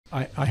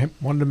I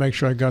wanted to make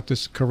sure I got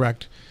this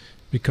correct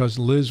because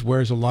Liz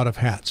wears a lot of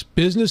hats.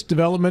 Business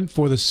development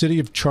for the city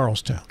of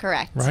Charlestown.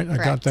 Correct. Right?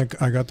 Correct.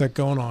 I got that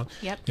going on.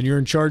 Yep. And you're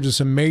in charge of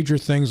some major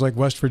things like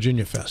West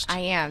Virginia Fest.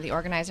 I am the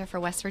organizer for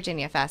West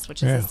Virginia Fest,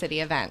 which is a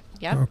city event.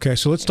 Yep. Okay,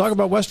 so let's talk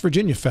about West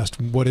Virginia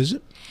Fest. What is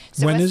it?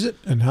 When is it?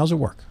 And how's it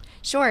work?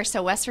 Sure.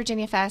 So West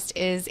Virginia Fest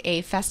is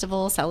a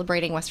festival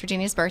celebrating West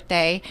Virginia's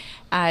birthday.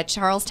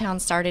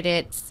 Charlestown started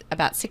it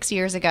about 6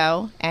 years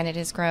ago, and it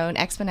has grown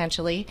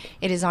exponentially.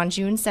 It is on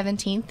June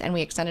 17th, and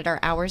we extended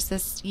our hours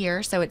this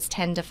year, so it's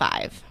 10 to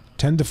 5.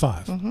 10 to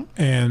 5. Mm-hmm.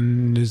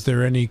 And is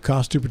there any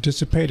cost to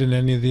participate in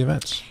any of the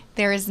events?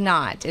 There is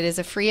not. It is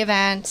a free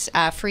event,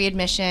 free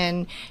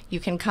admission. You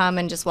can come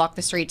and just walk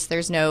the streets.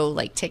 There's no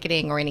like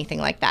ticketing or anything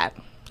like that.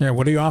 Yeah,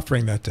 what are you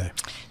offering that day?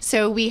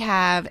 So we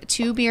have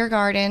 2 beer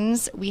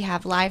gardens. We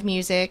have live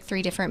music,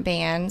 3 different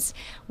bands.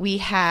 We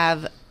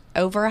have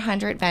over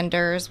 100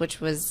 vendors,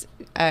 which was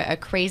a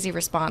crazy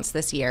response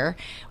this year.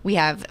 We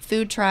have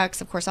food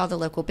trucks. Of course, all the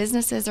local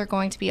businesses are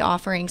going to be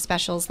offering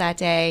specials that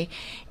day.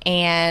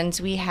 And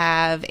we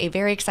have a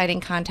very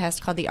exciting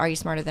contest called the Are You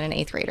Smarter Than an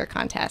 8th Grader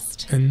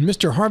contest. And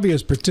Mr. Harvey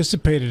has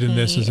participated in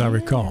this, as I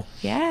recall.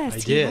 Yes, I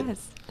did.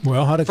 Has.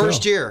 Well, how'd it go?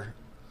 First year,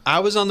 I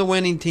was on the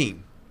winning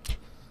team.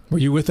 Were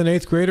you with an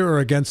 8th grader or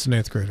against an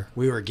 8th grader?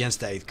 We were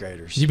against the 8th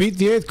graders. You beat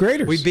the 8th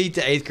graders? We beat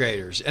the 8th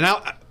graders. And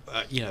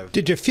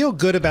Did you feel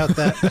good about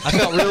that? I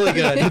felt really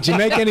good. Did you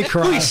make any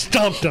cry? We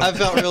stumped them. I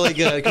felt really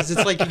good because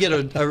it's like you get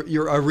a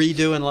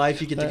redo in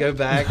life. You get to go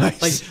back,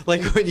 Nice.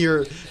 like when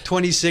you're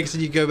 26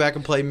 and you go back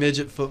and play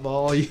midget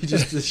football. You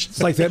just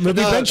It's like that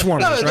movie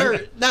Benchwarmers,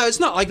 right? No,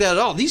 it's not like that at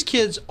all. These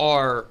kids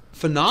are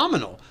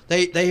phenomenal.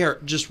 They are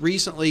just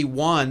recently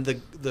won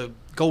the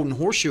Golden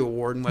Horseshoe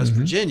Award in West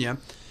Virginia.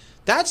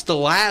 That's the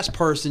last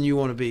person you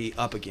want to be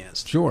up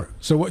against. Sure.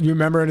 So, what you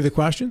remember any of the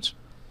questions?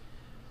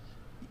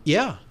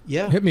 Yeah.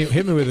 Hit me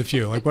with a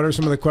few. Like, what are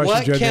some of the questions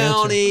What you had to answer?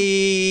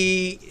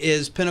 county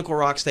is Pinnacle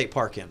Rock State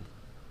Park in?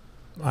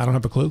 I don't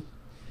have a clue.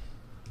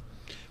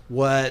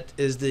 What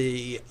is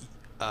the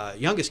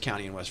youngest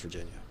county in West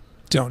Virginia?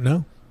 Don't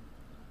know.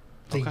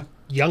 The Okay.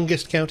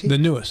 youngest county? The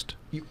newest.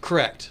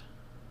 Correct.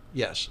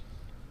 Yes.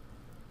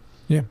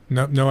 Yeah.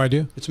 No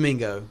idea. It's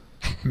Mingo.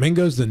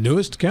 Mingo's the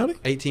newest county?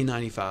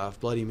 1895,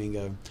 Bloody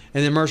Mingo.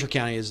 And then Mercer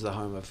County is the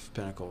home of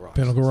Pinnacle Rock.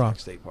 Pinnacle Rock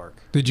State Park.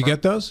 Did you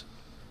get those?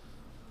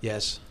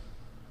 Yes.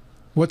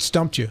 What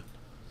stumped you?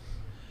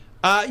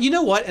 You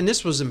know what? And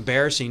this was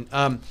embarrassing.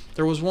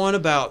 There was one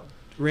about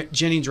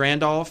Jennings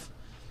Randolph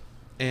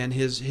and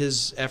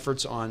his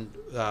efforts on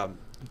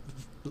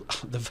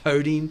the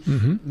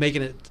voting,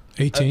 making it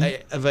 18?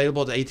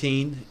 Available to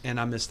 18, and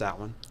I missed that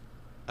one.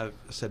 I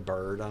said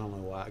bird. I don't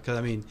know why. Because,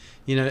 I mean,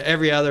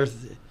 every other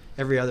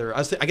I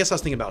guess I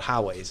was thinking about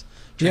highways,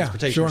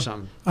 transportation or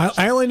something.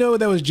 I only know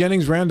that was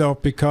Jennings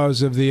Randolph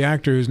because of the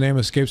actor whose name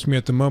escapes me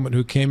at the moment,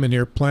 who came in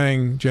here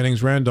playing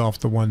Jennings Randolph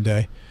the one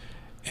day,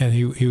 and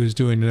he was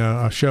doing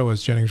a show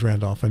as Jennings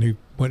Randolph, and he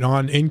went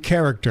on in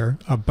character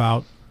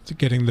about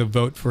getting the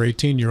vote for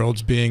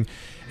 18-year-olds being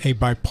a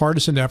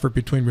bipartisan effort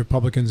between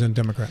Republicans and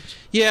Democrats.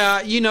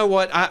 Yeah, you know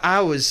what?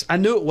 I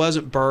knew it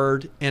wasn't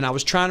Bird, and I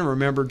was trying to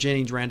remember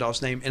Jennings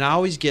Randolph's name, and I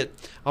always get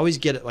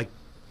it like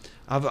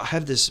I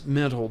have this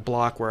mental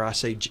block where I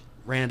say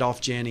Randolph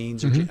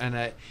Jennings,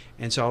 and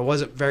so I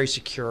wasn't very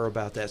secure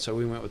about that. So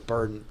we went with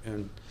Bird,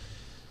 and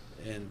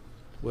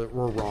we're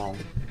wrong.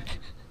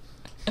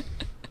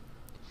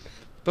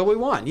 But we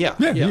won, yeah.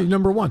 You're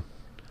number one.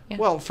 Yeah.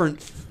 Well,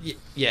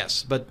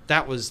 yes, but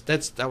that was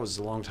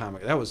a long time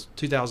ago. That was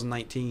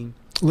 2019.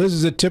 Liz,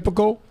 is it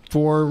typical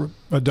for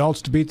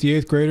adults to beat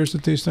the 8th graders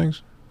at these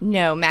things?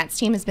 No, Matt's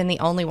team has been the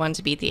only one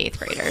to beat the 8th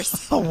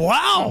graders. Oh,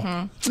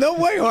 wow. No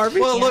way,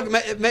 Harvey. Well,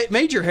 look,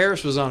 Major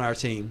Harris was on our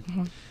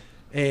team.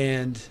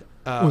 And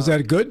was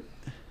that good?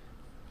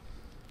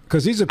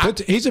 Because he's a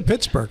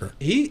Pittsburgher.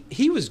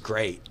 He was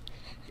great.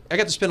 I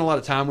got to spend a lot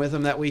of time with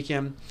him that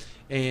weekend,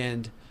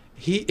 and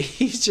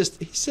he's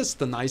just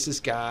the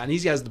nicest guy, and he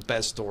has the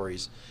best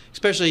stories.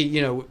 Especially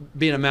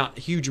being a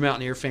huge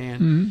Mountaineer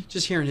fan,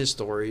 just hearing his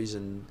stories,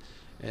 and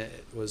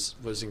it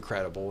was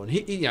incredible. And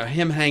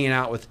him hanging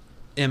out with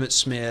Emmitt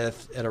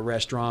Smith at a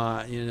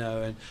restaurant,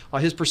 and all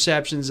his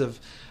perceptions of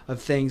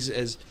things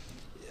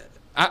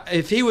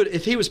if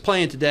he was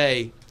playing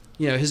today,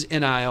 his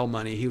NIL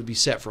money, he would be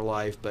set for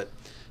life. But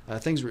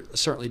things were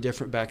certainly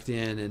different back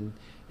then,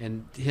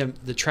 and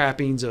the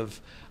trappings of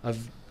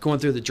going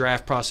through the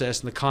draft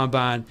process and the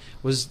combine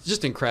was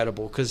just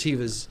incredible, because he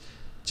was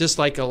just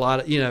like a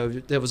lot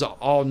of that was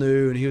all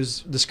new, and he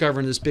was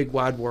discovering this big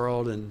wide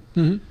world, and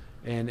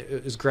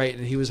it was great.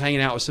 And he was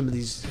hanging out with some of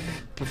these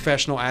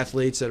professional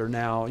athletes that are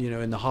now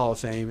in the Hall of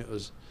Fame.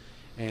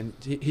 And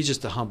he's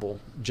just a humble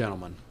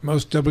gentleman.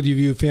 Most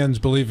WVU fans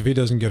believe if he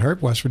doesn't get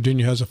hurt, West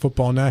Virginia has a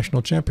football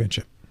national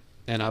championship.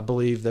 And I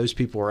believe those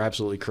people are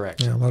absolutely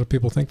correct. Yeah, a lot of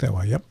people think that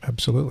way. Yep,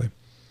 absolutely.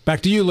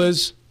 Back to you,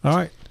 Liz. All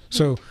right.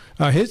 So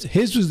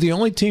his was the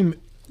only team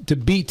to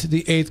beat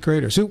the 8th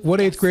graders. What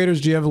 8th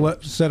graders do you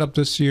have set up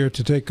this year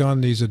to take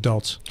on these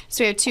adults?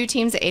 So we have 2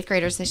 teams of 8th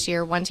graders this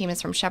year. One team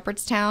is from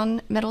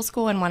Shepherdstown Middle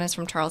School and one is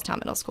from Charlestown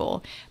Middle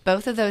School.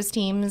 Both of those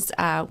teams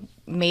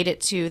made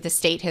it to the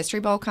state history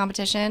bowl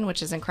competition,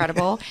 which is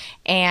incredible.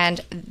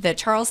 And the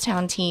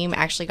Charlestown team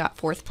actually got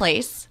 4th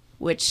place,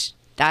 which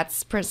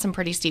that's some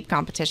pretty steep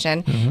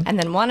competition. And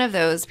then one of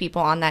those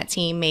people on that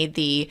team made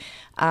the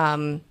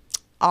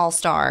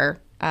all-star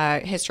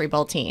history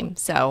bowl team.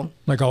 So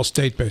like all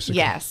state, basically.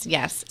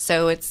 Yes.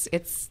 So it's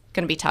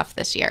going to be tough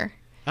this year.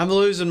 I'm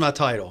losing my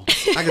title.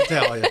 I can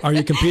tell you. Are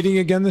you competing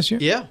again this year?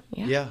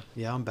 Yeah.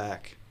 I'm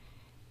back.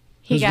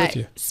 He Who's got with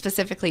you?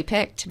 specifically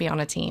picked to be on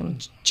a team.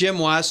 Jim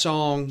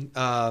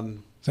Wysong.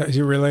 Is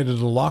he related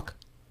to Locke?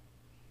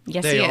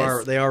 Yes, They he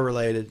are. is. They are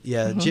related.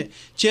 Yeah.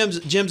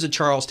 Jim's a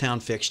Charlestown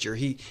fixture.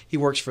 He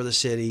works for the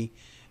city,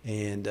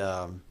 and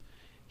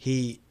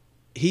he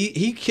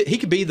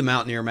could be the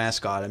Mountaineer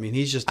mascot. I mean,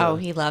 he's just.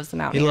 He loves the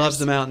Mountaineers. He loves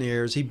the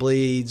Mountaineers. He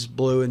bleeds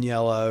blue and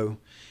yellow,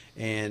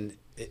 and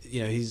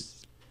he's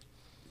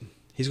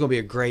going to be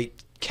a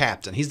great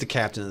captain. He's the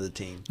captain of the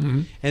team.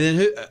 And then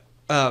who?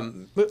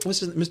 What's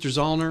his, Mr.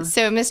 Zollner?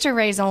 So Mr.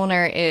 Ray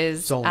Zollner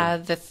is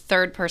Zollner. the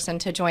 3rd person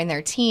to join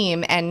their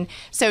team. And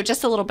so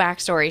just a little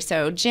backstory.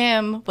 So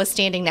Jim was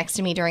standing next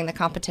to me during the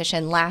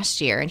competition last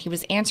year, and he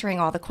was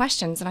answering all the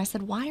questions. And I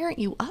said, "Why aren't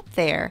you up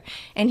there?"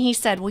 And he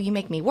said, "Well, you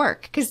make me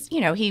work." Because,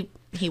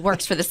 he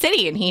works for the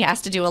city, and he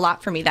has to do a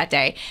lot for me that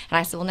day. And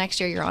I said, "Well, next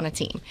year you're on a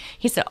team."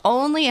 He said,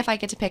 "Only if I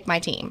get to pick my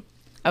team."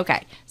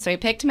 Okay, so he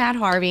picked Matt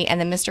Harvey, and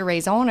then Mr. Ray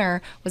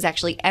Zollner was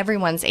actually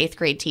everyone's 8th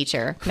grade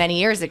teacher many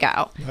years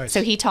ago. Nice.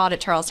 So he taught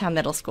at Charlestown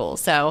Middle School.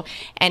 So,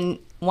 and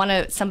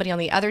somebody on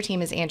the other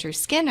team is Andrew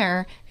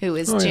Skinner, who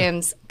is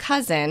Jim's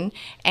cousin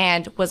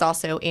and was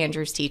also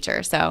Andrew's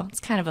teacher. So it's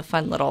kind of a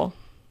fun little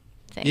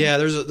thing. Yeah,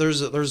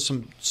 there's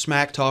some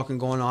smack talking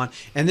going on,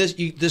 and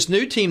this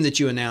new team that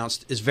you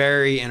announced is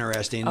very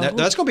interesting.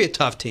 That's going to be a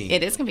tough team.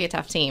 It is going to be a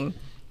tough team.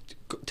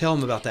 Tell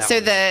them about that. So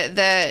one.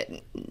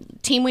 the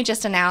team we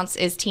just announced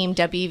is Team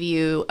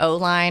WVU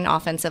O-line,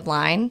 offensive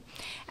line.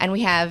 And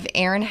we have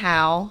Aaron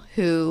Howe,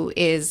 who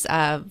is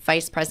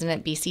Vice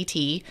President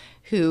BCT,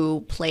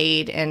 who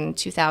played in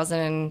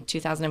 2000,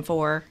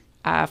 2004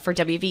 for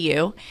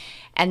WVU.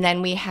 And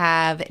then we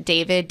have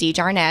David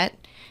DeJarnett,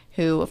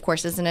 who, of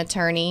course, is an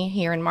attorney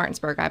here in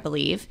Martinsburg, I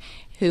believe,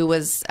 who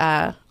was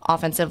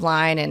offensive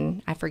line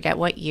in I forget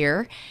what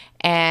year.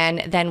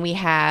 And then we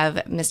have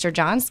Mr.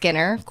 John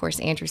Skinner, of course,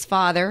 Andrew's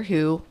father,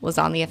 who was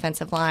on the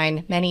offensive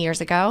line many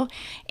years ago.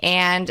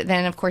 And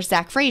then, of course,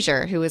 Zach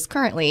Frazier, who is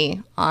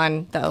currently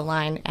on the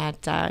O-line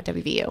at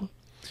WVU.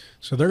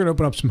 So they're going to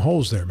open up some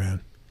holes there,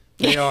 man.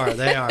 They are.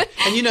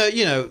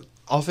 And,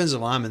 offensive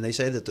linemen, they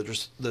say that they're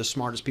the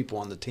smartest people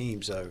on the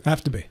team. So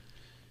Have to be.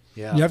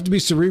 Yeah. You have to be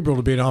cerebral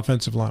to be an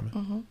offensive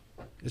lineman.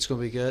 It's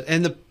going to be good.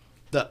 And the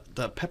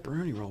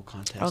pepperoni roll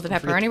contest. Oh, the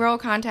pepperoni roll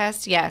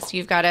contest. Yes,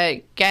 you've got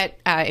to get,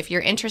 if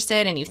you're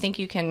interested and you think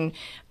you can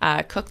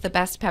cook the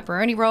best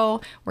pepperoni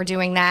roll, we're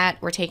doing that.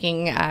 We're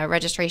taking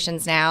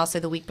registrations now. So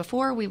the week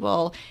before, we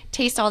will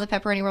taste all the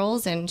pepperoni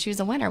rolls and choose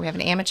a winner. We have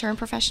an amateur and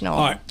professional.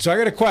 All right, so I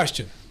got a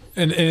question.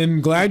 And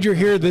I'm glad you're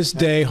here this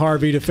day,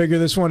 Harvey, to figure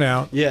this one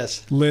out.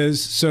 Yes.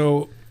 Liz,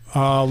 so this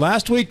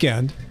past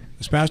weekend,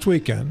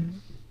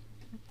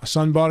 a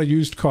son bought a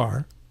used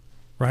car,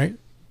 right?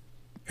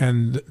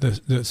 And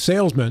the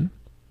salesman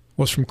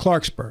was from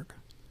Clarksburg.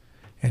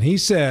 And he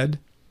said,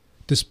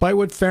 despite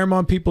what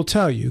Fairmont people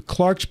tell you,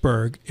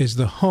 Clarksburg is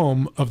the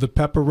home of the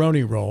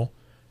pepperoni roll,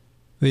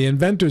 the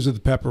inventors of the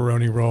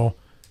pepperoni roll,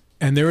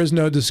 and there is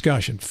no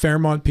discussion.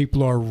 Fairmont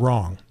people are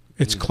wrong.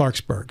 It's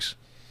Clarksburg's.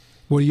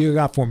 What do you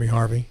got for me,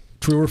 Harvey?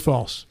 True or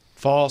false?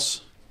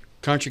 False.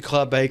 Country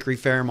Club Bakery,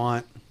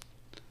 Fairmont.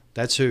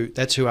 That's who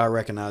I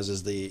recognize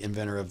as the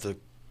inventor of the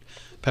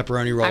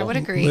pepperoni roll. I would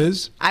agree.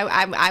 Liz?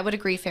 I would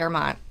agree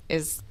Fairmont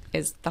is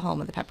the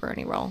home of the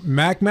pepperoni roll.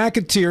 Mac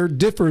McAteer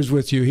differs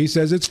with you. He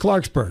says it's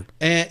Clarksburg.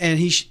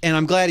 And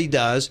I'm glad he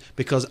does,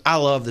 because I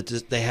love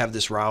that they have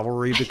this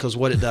rivalry, because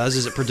what it does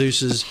is it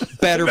produces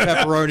better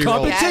pepperoni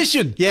rolls.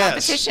 Competition. Yes.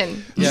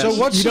 Competition. Yes.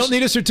 So You don't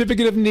need a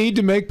certificate of need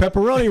to make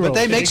pepperoni rolls. But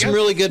they make some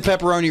really good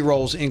pepperoni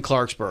rolls in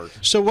Clarksburg.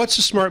 So what's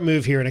the smart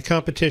move here in a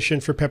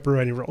competition for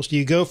pepperoni rolls? Do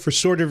you go for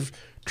sort of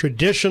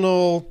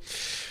traditional,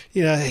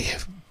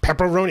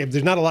 pepperoni?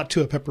 There's not a lot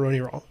to a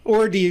pepperoni roll.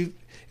 Or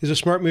is a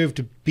smart move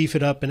to beef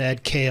it up and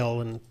add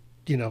kale and,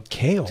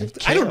 Kale?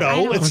 I don't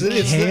know.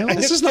 Kale?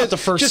 This is not the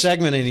first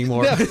segment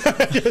anymore.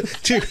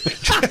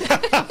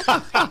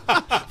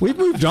 We've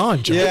moved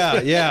on,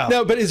 John. Yeah.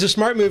 No, but is a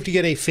smart move to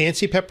get a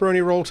fancy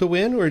pepperoni roll to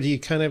win, or do you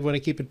kind of want to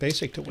keep it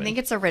basic to win? I think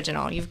it's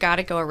original. You've got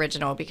to go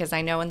original, because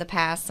I know in the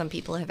past some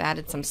people have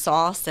added some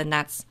sauce, and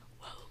that's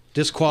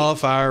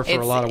Disqualifier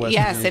for a lot of West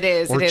Yes, Virginia.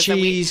 it is. Or it is. And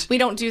cheese. we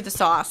don't do the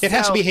sauce. It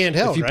has to be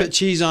handheld, If you right? put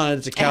cheese on it,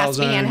 it's a It has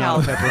to be calzone, not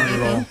a handheld.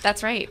 pepperoni roll.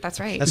 That's right. That's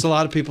right. That's a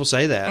lot of people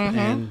say that.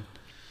 And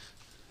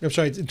I'm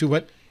sorry, do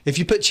what? if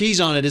you put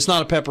cheese on it, it's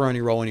not a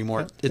pepperoni roll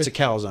anymore. It's a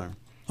calzone.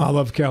 I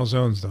love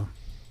calzones, though.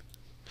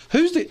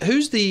 Who's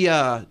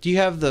the do you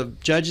have the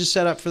judges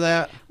set up for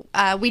that?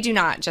 We do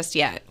not just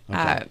yet.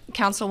 Okay.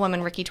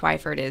 Councilwoman Ricky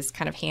Twyford is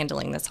kind of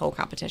handling this whole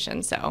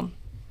competition. So,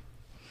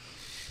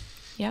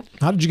 yep.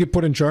 How did you get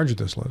put in charge of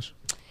this, Liz?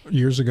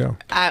 Years ago.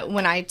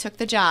 When I took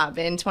the job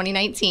in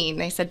 2019,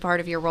 they said part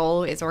of your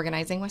role is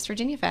organizing West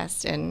Virginia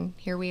Fest. And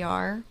here we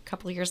are a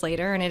couple of years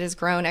later, and it has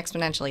grown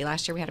exponentially.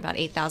 Last year we had about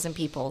 8,000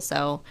 people.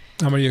 So,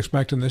 how many are you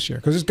expecting this year?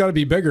 Because it's got to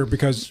be bigger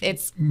because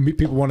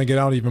people want to get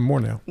out even more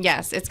now.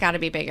 Yes, it's got to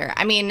be bigger.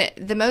 I mean,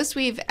 the most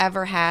we've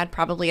ever had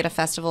probably at a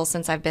festival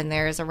since I've been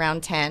there is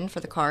around 10 for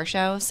the car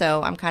show.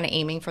 So I'm kind of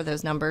aiming for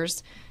those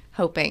numbers.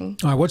 Hoping.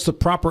 All right, what's the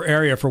proper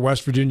area for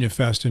West Virginia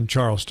Fest in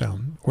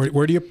Charlestown?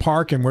 Where do you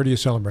park and where do you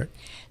celebrate?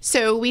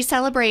 So we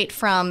celebrate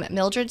from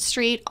Mildred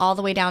Street all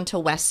the way down to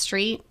West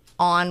Street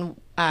on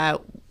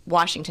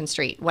Washington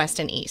Street, west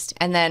and east.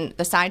 And then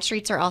the side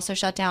streets are also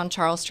shut down: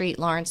 Charles Street,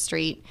 Lawrence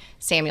Street,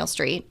 Samuel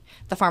Street.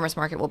 The farmers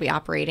market will be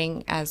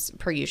operating as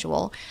per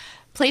usual.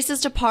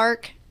 Places to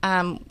park.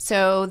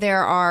 So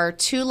there are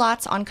 2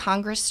 lots on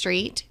Congress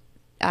Street.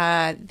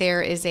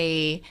 There is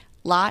a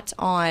lot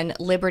on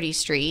Liberty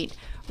Street.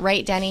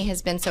 Wright Denny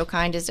has been so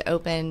kind as to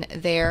open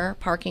their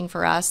parking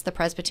for us. The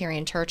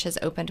Presbyterian Church has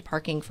opened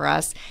parking for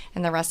us,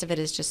 and the rest of it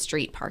is just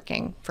street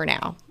parking for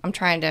now. I'm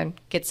trying to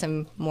get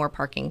some more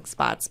parking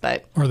spots,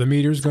 but... Are the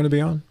meters going to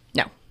be on?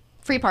 No.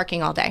 Free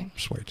parking all day.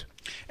 Sweet.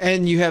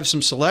 And you have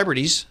some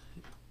celebrities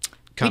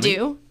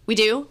coming. We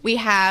do. We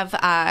have 3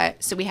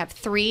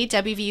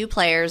 WVU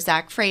players: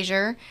 Zach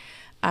Frazier,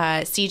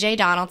 CJ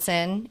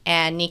Donaldson,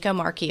 and Nico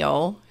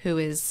Marchiol, who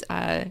is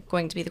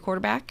going to be the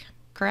quarterback.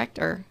 Correct?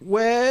 Or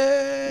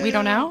well, we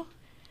don't know.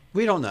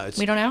 We don't know.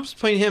 We don't know. It's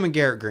between him and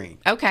Garrett Green.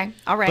 Okay,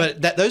 all right.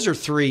 But those are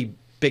 3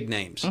 big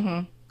names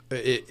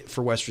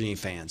for West Virginia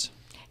fans.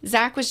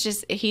 Zach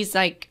was he's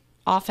like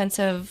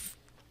offensive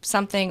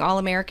something,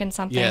 All-American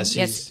something. Yes,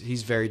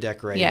 he's very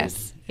decorated.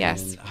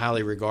 Yes. And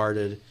highly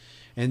regarded.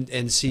 And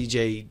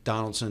CJ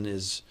Donaldson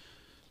is,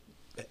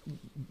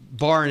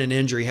 barring an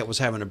injury, was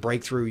having a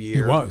breakthrough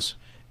year. He was.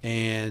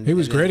 And he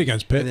was great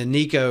against Pitt. And then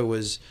Nico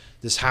was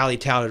this highly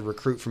touted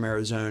recruit from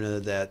Arizona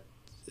that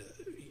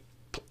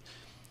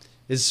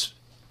is,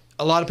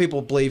 a lot of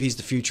people believe he's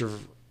the future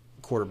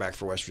quarterback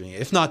for West Virginia.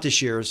 If not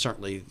this year,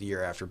 certainly the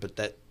year after. But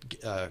that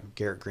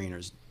Garrett Green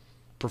is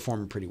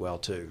performing pretty well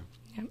too.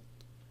 Yep.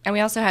 And we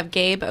also have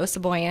Gabe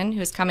Osaboyan,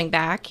 who's coming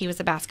back. He was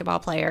a basketball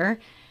player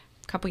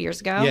a couple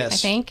years ago, yes. I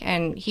think,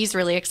 and he's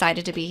really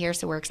excited to be here.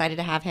 So we're excited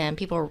to have him.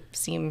 People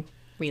seem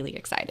really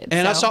excited.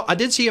 And I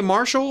did see a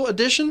Marshall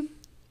edition.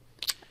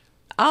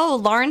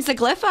 Oh, Lauren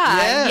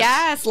Zagliffa.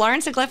 Yes,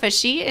 Lauren Zagliffa.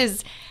 She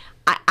is,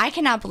 I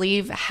cannot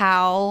believe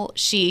how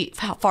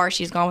far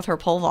she's gone with her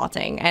pole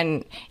vaulting.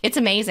 And it's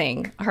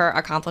amazing, her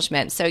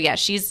accomplishment. So, yeah,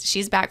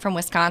 she's back from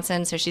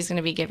Wisconsin, so she's going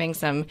to be giving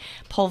some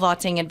pole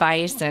vaulting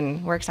advice,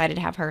 and we're excited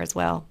to have her as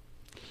well.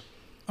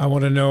 I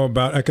want to know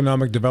about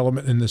economic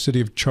development in the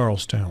city of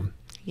Charlestown.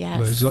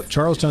 Yes.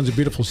 Charlestown's a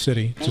beautiful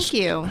city. Thank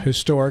you.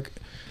 Historic.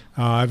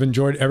 I've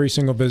enjoyed every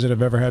single visit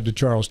I've ever had to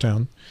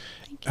Charlestown.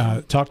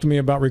 Talk to me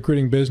about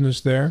recruiting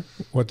business there,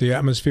 what the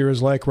atmosphere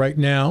is like right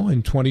now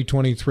in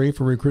 2023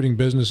 for recruiting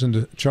business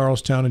into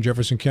Charlestown and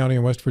Jefferson County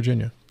and West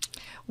Virginia.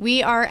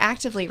 We are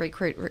actively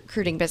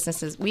recruiting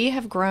businesses. We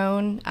have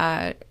grown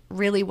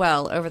really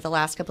well over the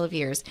last couple of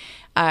years.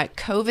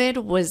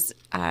 COVID was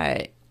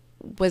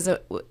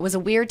a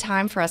weird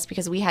time for us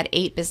because we had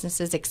 8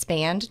 businesses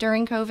expand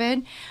during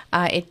COVID.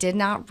 It did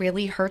not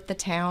really hurt the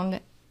town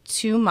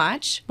too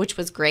much, which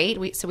was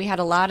great. So we had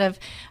a lot of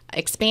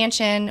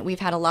expansion. We've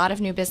had a lot of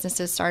new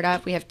businesses start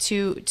up. We have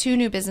two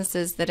new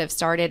businesses that have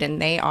started,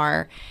 and they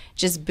are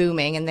just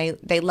booming, and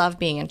they love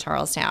being in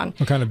Charlestown.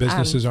 What kind of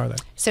businesses are they?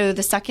 So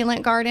the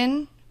Succulent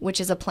Garden, which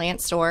is a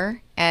plant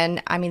store,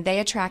 and I mean, they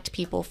attract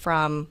people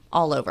from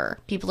all over.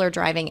 People are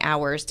driving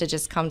hours to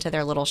just come to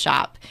their little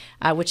shop,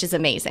 which is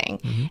amazing.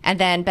 Mm-hmm. And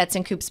then Betts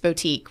and Coop's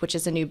Boutique, which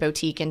is a new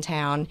boutique in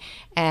town,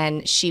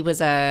 and she was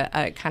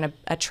a kind of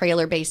a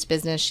trailer-based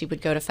business. She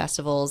would go to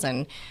festivals,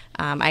 and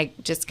I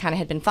just kind of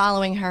had been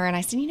following her, and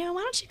I said, why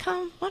don't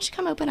you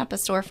come open up a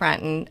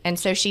storefront? And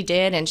so she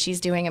did, and she's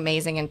doing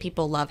amazing, and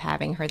people love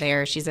having her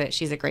there. She's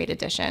a great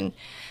addition.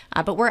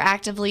 But we're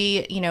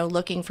actively,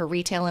 looking for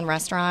retail and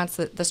restaurants.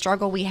 The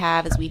struggle we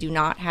have is we do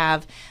not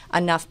have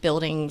enough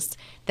buildings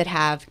that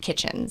have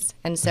kitchens.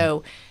 And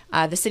so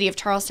the city of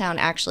Charlestown,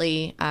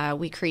 actually,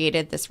 we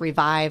created this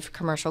Revive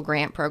commercial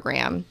grant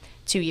program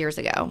 2 years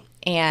ago.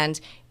 And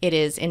it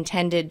is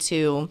intended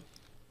to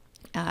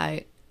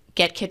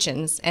get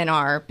kitchens in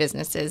our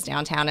businesses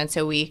downtown. And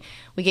so we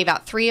gave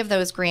out 3 of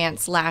those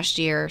grants last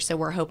year. So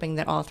we're hoping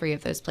that all 3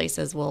 of those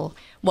places one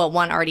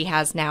already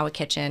has now a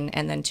kitchen,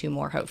 and then 2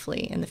 more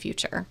hopefully in the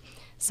future.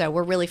 So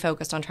we're really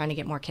focused on trying to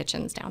get more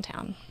kitchens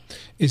downtown.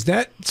 Is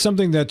that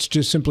something that's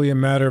just simply a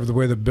matter of the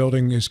way the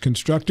building is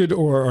constructed,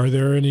 or are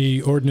there any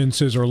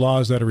ordinances or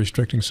laws that are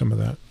restricting some of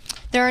that?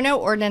 There are no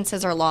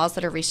ordinances or laws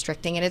that are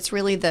restricting it. It's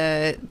really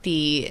the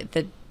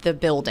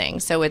building.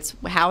 So it's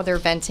how they're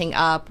venting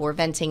up or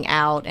venting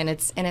out, and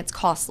it's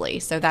costly.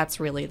 So that's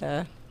really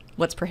the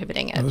what's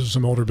prohibiting it. Those are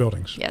some older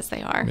buildings. Yes,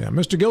 they are. Yeah,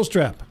 Mr.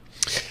 Gilstrap.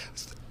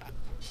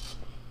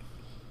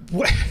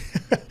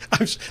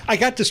 I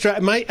got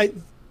distracted.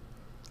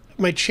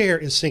 My chair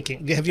is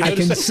sinking. Have you I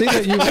noticed can see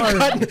that you are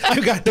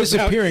I've gotten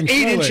disappearing about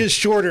 8 slowly. inches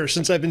shorter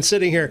since I've been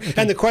sitting here.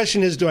 And the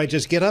question is, do I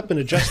just get up and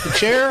adjust the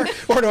chair,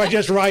 or do I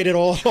just ride it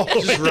all the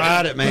way Just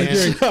ride it, man.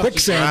 You're in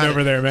quicksand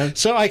over there, man.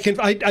 So I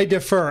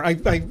defer.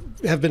 I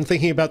have been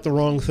thinking about the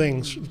wrong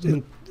things.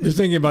 You're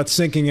thinking about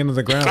sinking into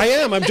the ground. I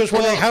am. I'm just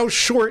wondering, how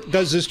short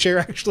does this chair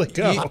actually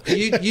go?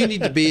 You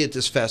need to be at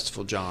this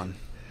festival, John.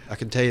 I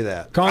can tell you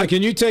that. Colin,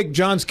 can you take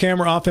John's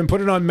camera off and put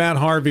it on Matt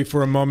Harvey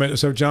for a moment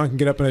so John can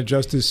get up and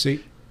adjust his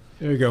seat?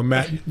 There you go,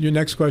 Matt. Your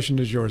next question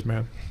is yours,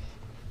 man.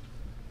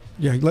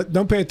 Yeah,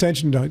 don't pay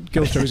attention to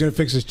Gilstrap. He's going to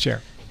fix his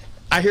chair.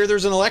 I hear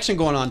there's an election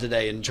going on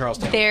today in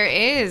Charlestown. There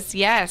is,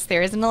 yes,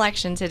 there is an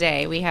election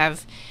today. We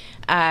have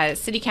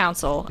city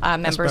council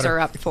members are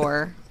up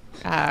for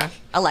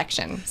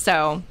election.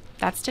 So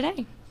that's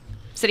today.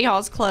 City Hall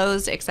is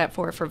closed except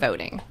for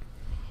voting.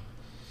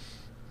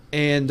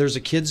 And there's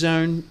a kid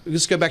zone.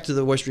 Let's go back to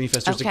the West Virginia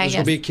Festival. Okay, There's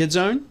going to be a kid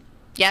zone?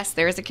 Yes,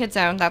 there is a kid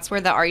zone. That's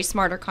where the Are You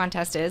Smarter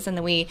contest is. And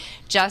then we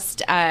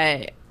just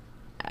signed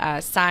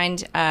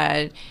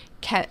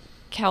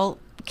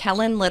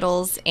Kellen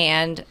Littles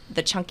and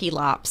the Chunky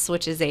Lops,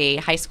 which is a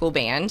high school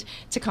band,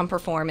 to come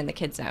perform in the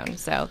kid zone.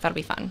 So that'll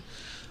be fun.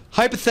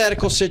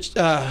 Hypothetical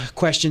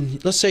question.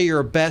 Let's say you're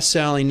a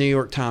best-selling New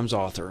York Times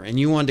author, and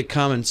you wanted to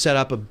come and set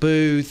up a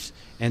booth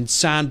and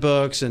sign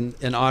books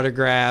and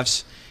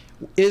autographs.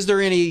 Is there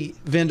any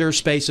vendor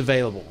space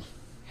available?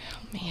 Oh,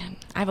 man,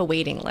 I have a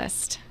waiting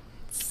list.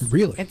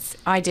 Really?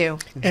 I do.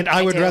 And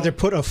I would do. rather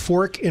put a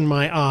fork in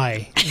my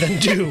eye than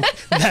do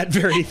that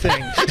very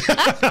thing.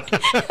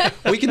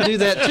 We can do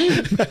that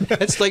too.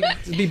 It's like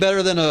it'd be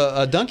better than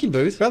a Dunkin'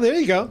 booth. Well, there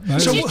you go.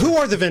 Nice. So who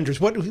are the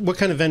vendors? What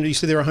kind of vendors? You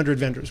said there are 100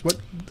 vendors.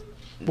 What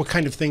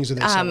kind of things are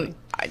they selling?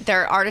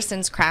 They're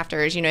artisans,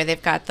 crafters. You know,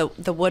 they've got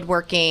the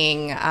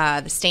woodworking,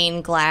 the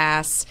stained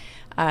glass.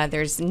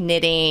 There's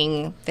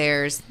knitting.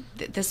 There's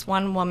this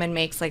one woman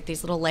makes like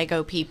these little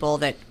Lego people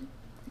that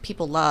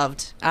people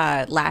loved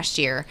last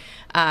year.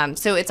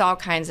 So it's all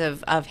kinds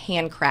of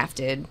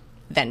handcrafted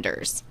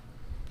vendors.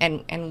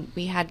 And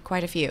we had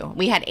quite a few.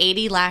 We had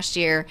 80 last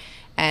year,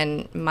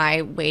 and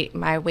my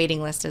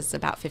waiting list is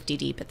about 50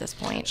 deep at this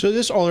point. So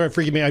this all right,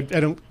 forgive me.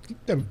 I'm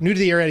new to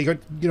the area. You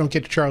don't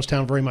get to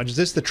Charlestown very much. Is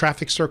this the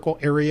traffic circle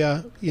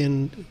area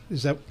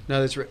is that?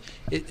 No, that's right.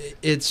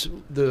 It's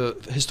the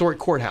historic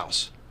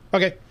courthouse.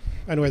 Okay,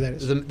 I know where that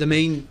is. The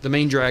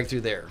main drag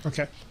through there.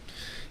 Okay.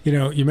 You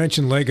know, you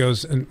mentioned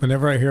Legos, and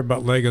whenever I hear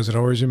about Legos, it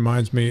always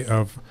reminds me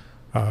of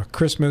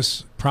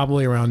Christmas,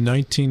 probably around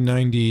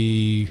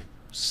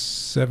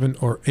 1997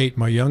 or 8.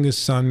 My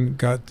youngest son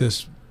got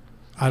this,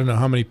 I don't know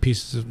how many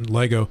pieces of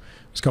Lego.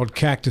 It's called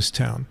Cactus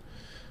Town.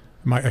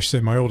 I should say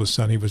my oldest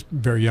son, he was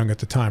very young at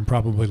the time,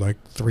 probably like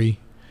 3.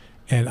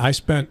 And I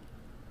spent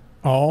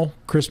all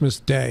Christmas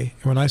Day,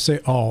 and when I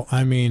say all,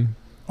 I mean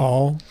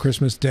all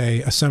Christmas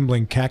Day,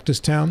 assembling Cactus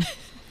Town.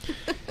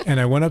 And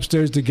I went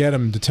upstairs to get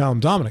him, to tell him,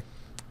 Dominic,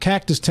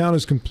 Cactus Town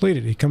is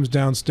completed. He comes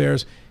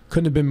downstairs,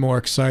 couldn't have been more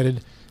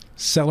excited,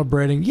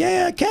 celebrating,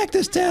 yeah,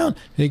 Cactus Town.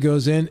 And he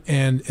goes in,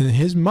 and in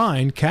his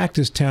mind,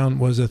 Cactus Town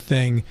was a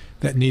thing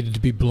that needed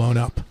to be blown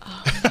up.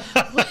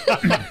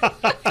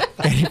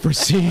 And he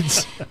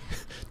proceeds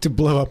to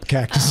blow up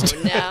Cactus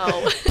Town.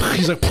 No.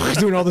 He's like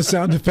doing all the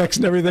sound effects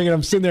and everything, and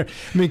I'm sitting there.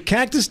 I mean,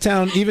 Cactus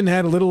Town even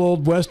had a little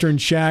old Western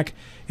shack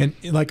and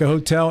like a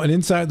hotel, and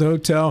inside the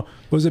hotel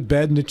was a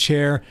bed and a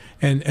chair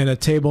and a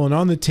table, and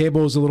on the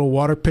table was a little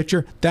water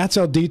pitcher. That's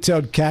how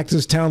detailed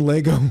Cactus Town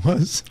Lego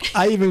was.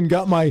 I even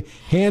got my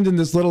hand in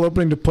this little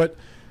opening to put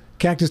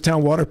Cactus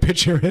Town water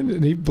pitcher in,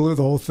 and he blew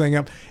the whole thing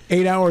up.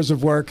 8 hours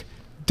of work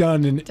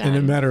done in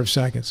a matter of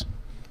seconds.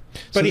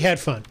 But he had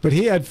fun. But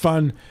he had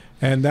fun,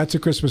 and that's a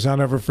Christmas I'll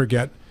never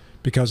forget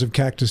because of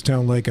Cactus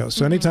Town Legos.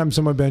 So anytime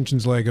someone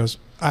mentions Legos,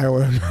 I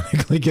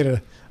automatically get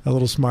a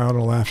little smile and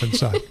a laugh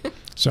inside.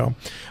 So,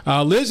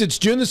 Liz, it's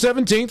June the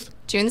 17th.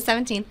 June the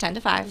 17th, 10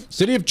 to 5.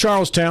 City of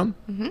Charlestown.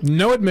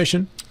 No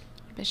admission.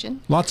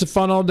 Admission? Lots of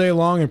fun all day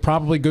long and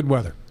probably good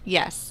weather.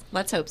 Yes,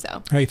 let's hope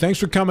so. Hey, thanks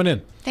for coming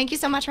in. Thank you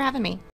so much for having me.